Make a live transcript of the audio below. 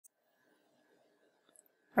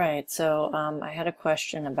Right, so I had a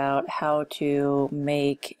question about how to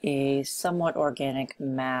make a somewhat organic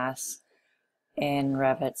mass in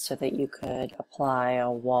Revit so that you could apply a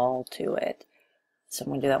wall to it. So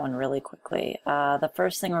I'm going to do that one really quickly. The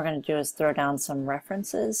first thing we're going to do is throw down some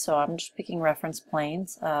references. So I'm just picking reference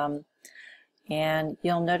planes. And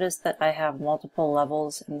you'll notice that I have multiple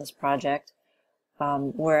levels in this project.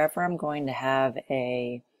 Wherever I'm going to have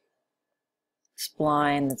a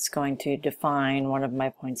spline that's going to define one of my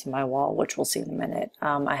points in my wall, which we'll see in a minute,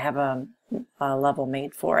 I have a level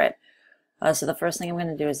made for it. So the first thing I'm going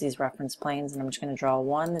to do is these reference planes, and I'm just going to draw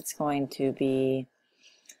one that's going to be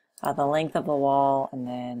the length of the wall, and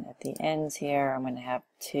then at the ends here I'm going to have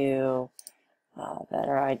two that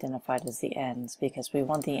are identified as the ends, because we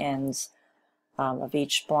want the ends of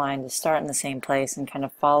each spline to start in the same place and kind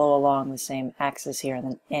of follow along the same axis here and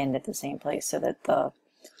then end at the same place, so that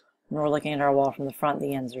when we're looking at our wall from the front,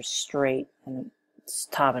 the ends are straight and the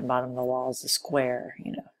top and bottom of the wall is a square,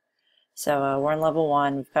 you know. So we're in level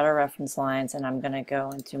 1, we've got our reference lines, and I'm going to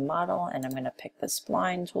go into model and I'm going to pick the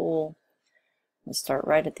spline tool and start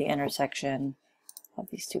right at the intersection of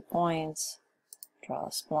these 2 points, draw a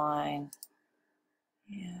spline,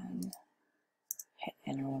 and hit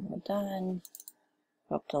enter when we're done.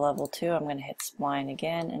 Go up to level 2, I'm going to hit spline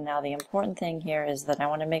again, and now the important thing here is that I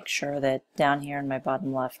want to make sure that down here in my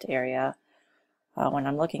bottom left area, when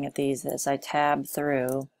I'm looking at these, as I tab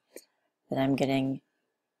through, that I'm getting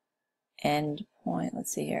endpoint,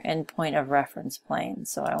 let's see here, endpoint of reference plane.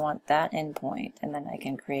 So I want that endpoint, and then I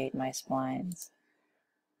can create my splines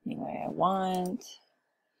any way I want.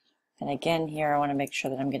 And again here I want to make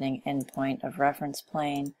sure that I'm getting endpoint of reference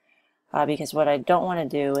plane, because what I don't want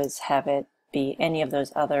to do is have it be any of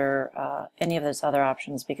those other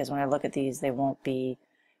options, because when I look at these, they won't be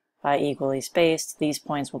equally spaced. These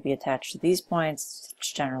points will be attached to these points.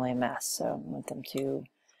 It's generally a mess, so I want them to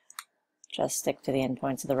just stick to the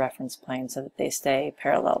endpoints of the reference plane so that they stay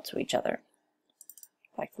parallel to each other.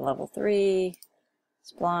 Back to level 3,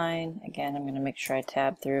 spline. Again, I'm going to make sure I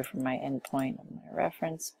tab through from my endpoint of my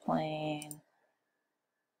reference plane.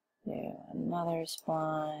 Do another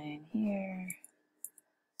spline here.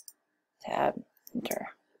 Tab,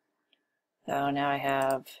 enter. So now I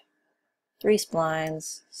have 3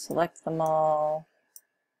 splines, select them all,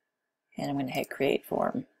 and I'm going to hit create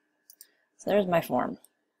form. So there's my form.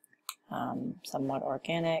 Somewhat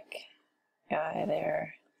organic guy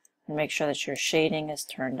there. And make sure that your shading is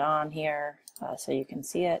turned on here so you can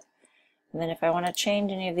see it. And then if I want to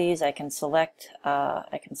change any of these, I can select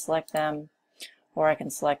them, or I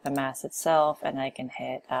can select the mass itself, and I can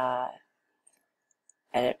hit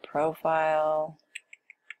edit profile.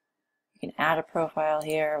 You can add a profile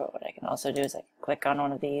here, but what I can also do is I can click on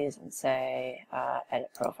one of these and say edit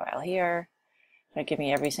profile here. It'll give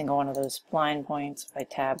me every single one of those spline points. If I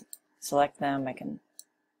tab select them, I can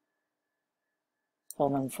pull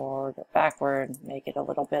them forward or backward, make it a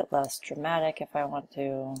little bit less dramatic if I want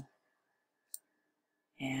to.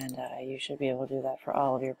 And you should be able to do that for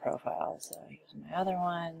all of your profiles. So here's my other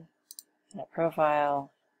one, edit profile,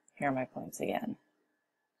 here are my points again.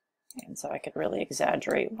 And so I could really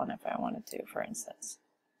exaggerate one if I wanted to, for instance.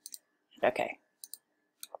 Okay,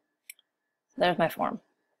 so there's my form.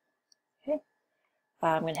 Okay,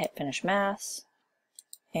 I'm going to hit finish mass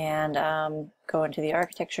and go into the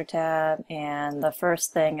architecture tab, and the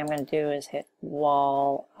first thing I'm going to do is hit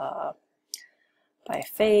wall by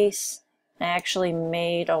face. I actually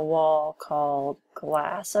made a wall called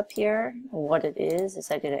glass up here. What it is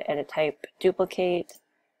I did an edit type duplicate,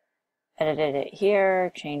 edited it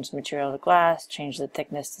here, changed the material to glass, changed the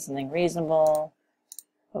thickness to something reasonable.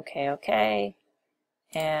 Okay, okay.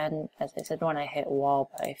 And as I said, when I hit wall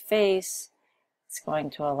by face, it's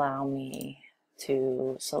going to allow me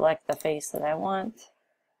to select the face that I want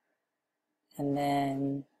and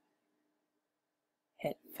then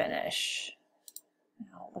hit finish.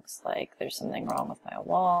 Now it looks like there's something wrong with my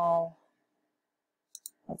wall.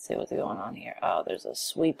 Let's see what's going on here. Oh, there's a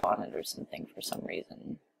sweep on it or something for some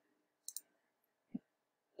reason.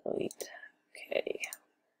 Delete. Okay.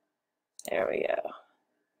 There we go.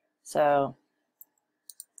 So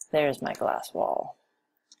there's my glass wall.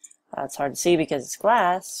 It's hard to see because it's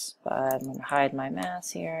glass, but I'm going to hide my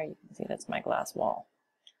mass here. You can see that's my glass wall.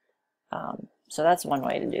 So that's one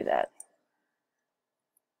way to do that.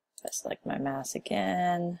 I select my mass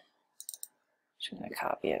again. Just going to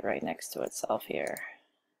copy it right next to itself here.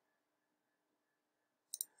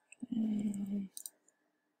 Okay.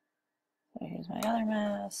 So here's my other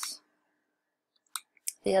mass.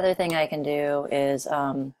 The other thing I can do is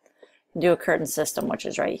do a curtain system, which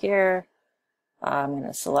is right here. I'm going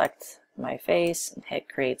to select my face and hit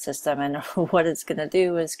create system, and what it's going to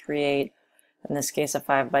do is create, in this case, a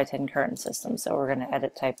 5x10 curtain system. So we're going to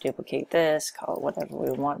edit type duplicate this, call it whatever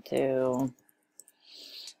we want to.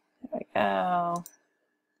 There we go.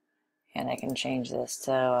 And I can change this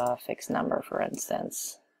to a fixed number, for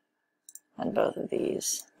instance, on both of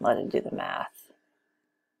these. Let it do the math.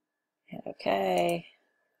 Hit OK.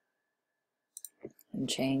 And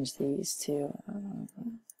change these to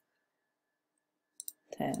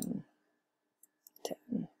 10,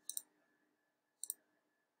 10.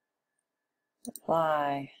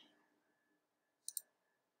 Apply.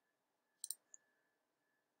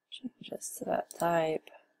 Change this to that type.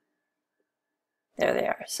 There they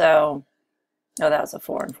are. So, oh, that was a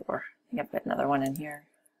 4 and 4. I think I've got another one in here.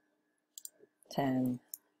 10,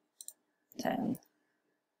 10.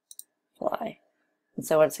 Apply. And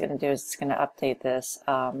so what it's going to do is it's going to update this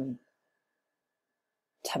to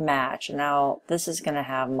match. Now this is going to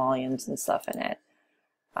have mullions and stuff in it.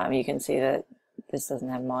 You can see that this doesn't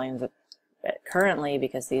have mullions currently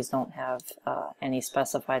because these don't have any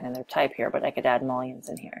specified in their type here, but I could add mullions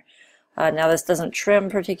in here. Now this doesn't trim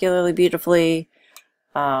particularly beautifully,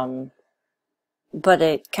 but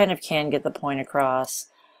it kind of can get the point across.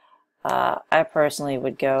 I personally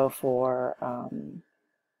would go for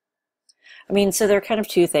I mean, so there are kind of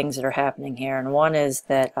two things that are happening here, and one is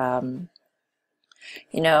that,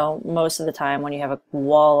 you know, most of the time when you have a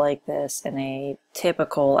wall like this in a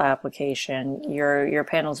typical application, your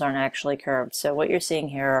panels aren't actually curved. So what you're seeing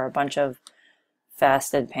here are a bunch of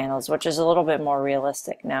faceted panels, which is a little bit more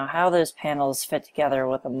realistic. Now, how those panels fit together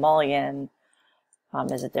with a mullion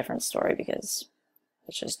is a different story, because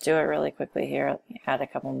let's just do it really quickly here. Let me add a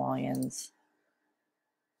couple mullions.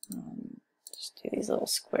 Just do these little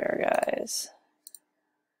square guys.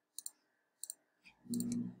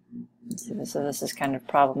 So this is kind of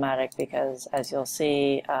problematic because, as you'll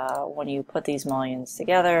see, when you put these mullions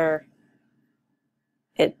together,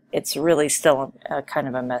 it's really still a kind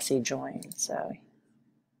of a messy joint. So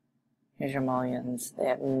here's your mullions. They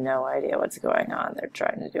have no idea what's going on. They're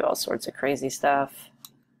trying to do all sorts of crazy stuff.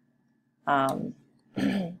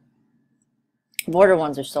 Border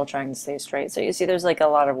ones are still trying to stay straight. So you see there's like a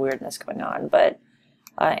lot of weirdness going on. But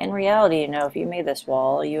in reality, you know, if you made this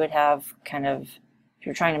wall, you would have kind of, if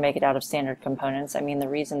you're trying to make it out of standard components, I mean, the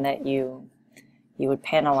reason that you would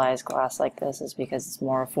panelize glass like this is because it's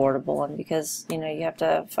more affordable, and because, you know, you have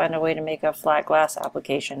to find a way to make a flat glass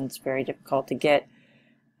application. It's very difficult to get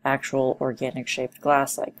actual organic shaped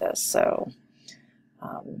glass like this. So,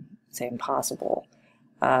 say impossible.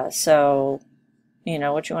 So, you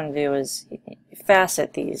know, what you want to do is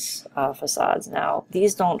facet these facades. Now,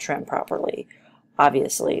 these don't trim properly,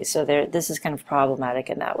 obviously, so this is kind of problematic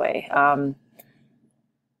in that way.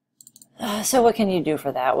 So what can you do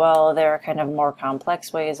for that? Well, there are kind of more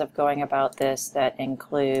complex ways of going about this that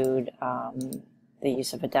include the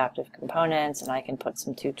use of adaptive components, and I can put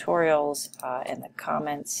some tutorials in the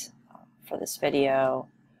comments for this video.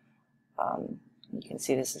 You can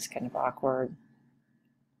see this is kind of awkward.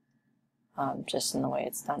 Just in the way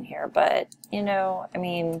it's done here. But, you know, I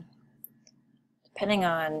mean, depending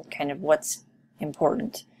on kind of what's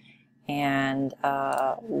important and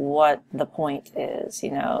what the point is, you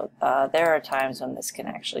know, there are times when this can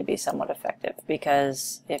actually be somewhat effective,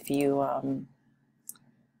 because if you,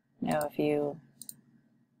 you know, if you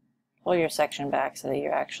pull your section back so that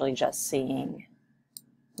you're actually just seeing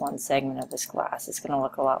one segment of this glass, it's going to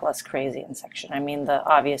look a lot less crazy in section. I mean,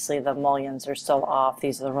 obviously the mullions are still off.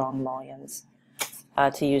 These are the wrong mullions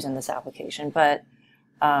to use in this application, but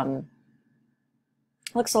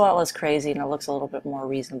looks a lot less crazy, and it looks a little bit more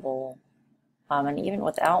reasonable. And even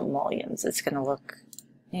without mullions, it's going to look,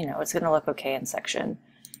 you know, it's going to look okay in section.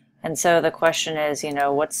 And so the question is, you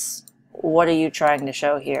know, what are you trying to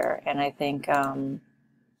show here? And I think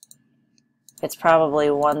it's probably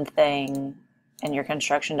one thing in your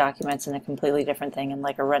construction documents and a completely different thing in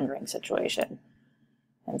like a rendering situation.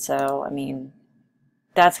 And so, I mean,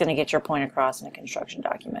 that's going to get your point across in a construction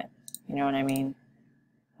document. You know what I mean?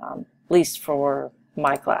 At least for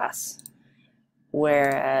my class.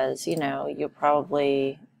 Whereas, you know, you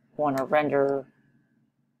probably want to render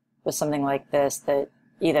with something like this that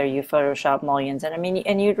either you Photoshop mullions, and I mean,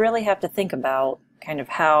 and you'd really have to think about kind of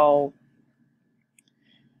how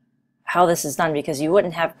this is done, because you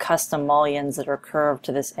wouldn't have custom mullions that are curved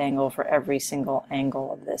to this angle for every single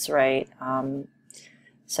angle of this, right?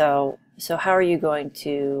 So how are you going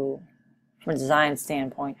to, from a design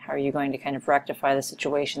standpoint, how are you going to kind of rectify the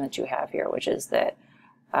situation that you have here, which is that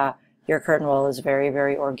your curtain wall is very,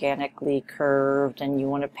 very organically curved, and you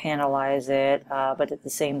want to panelize it, but at the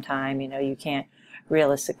same time, you know, you can't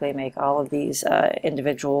realistically make all of these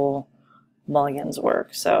individual mullions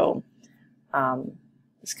work. So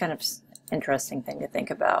it's kind of interesting thing to think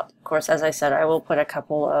about. Of course, as I said, I will put a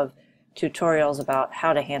couple of tutorials about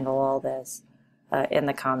how to handle all this in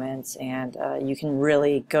the comments, and you can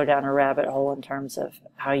really go down a rabbit hole in terms of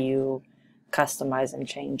how you customize and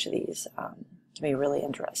change these. It can be really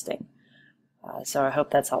interesting. So I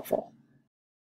hope that's helpful.